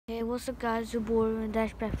Hey, what's up guys, your boy and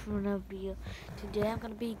Dash back from another video. Today I'm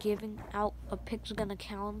gonna be giving out a Pixelgun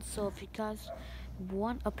account. So if you guys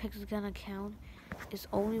want a Pixelgun account, it's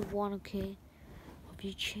only one, okay? If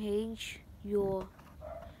you change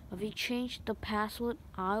the password,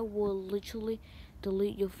 I will literally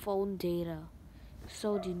delete your phone data.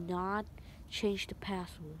 So do not change the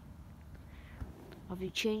password. If you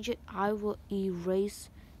change it, I will erase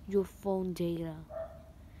your phone data.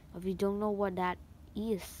 If you don't know what that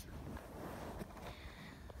is.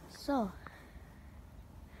 So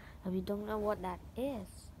if you don't know what that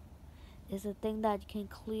is, it's a thing that can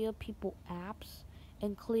clear people apps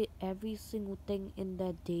and clear every single thing in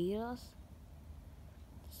their data.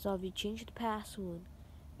 So if you change the password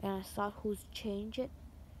and I saw who's changed it,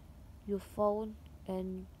 your phone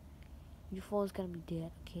is gonna be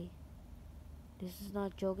dead, okay? This is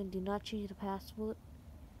not joking, do not change the password.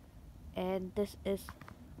 And this is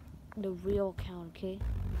the real account, okay?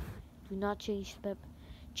 Do not change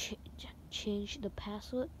the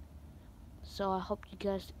password. So I hope you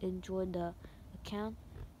guys enjoyed the account.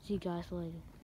 See you guys later.